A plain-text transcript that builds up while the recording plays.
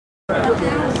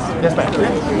Yes,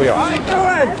 ma'am. We are.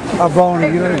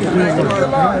 Bonnie,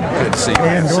 Good to see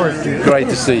you. Great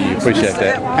to see you. Appreciate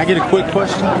that. Can I get a quick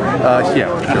question? Yeah,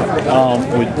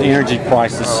 sure. With energy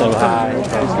prices so high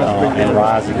and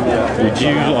rising, would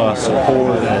you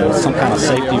support some kind of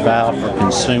safety valve for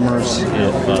consumers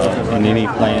if in any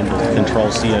plan to control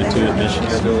CO2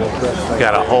 emissions?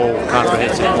 Got a whole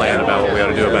comprehensive plan about what we ought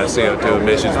to do about CO2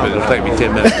 emissions, but it'll take me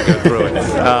 10 minutes to go through it.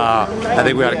 I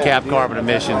think we ought to cap carbon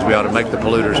emissions. We ought to make the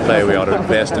polluters pay. We ought to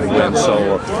invest in wind,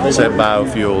 solar, set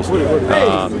biofuels.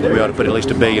 We ought to put at least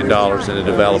 $1 billion into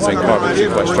developing carbon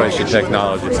sequestration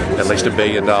technology. At least $1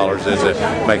 billion into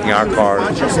making our car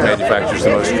manufacturers the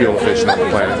most fuel efficient on the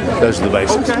planet. Those are the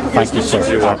basics. Thank you, sir.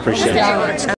 I appreciate it.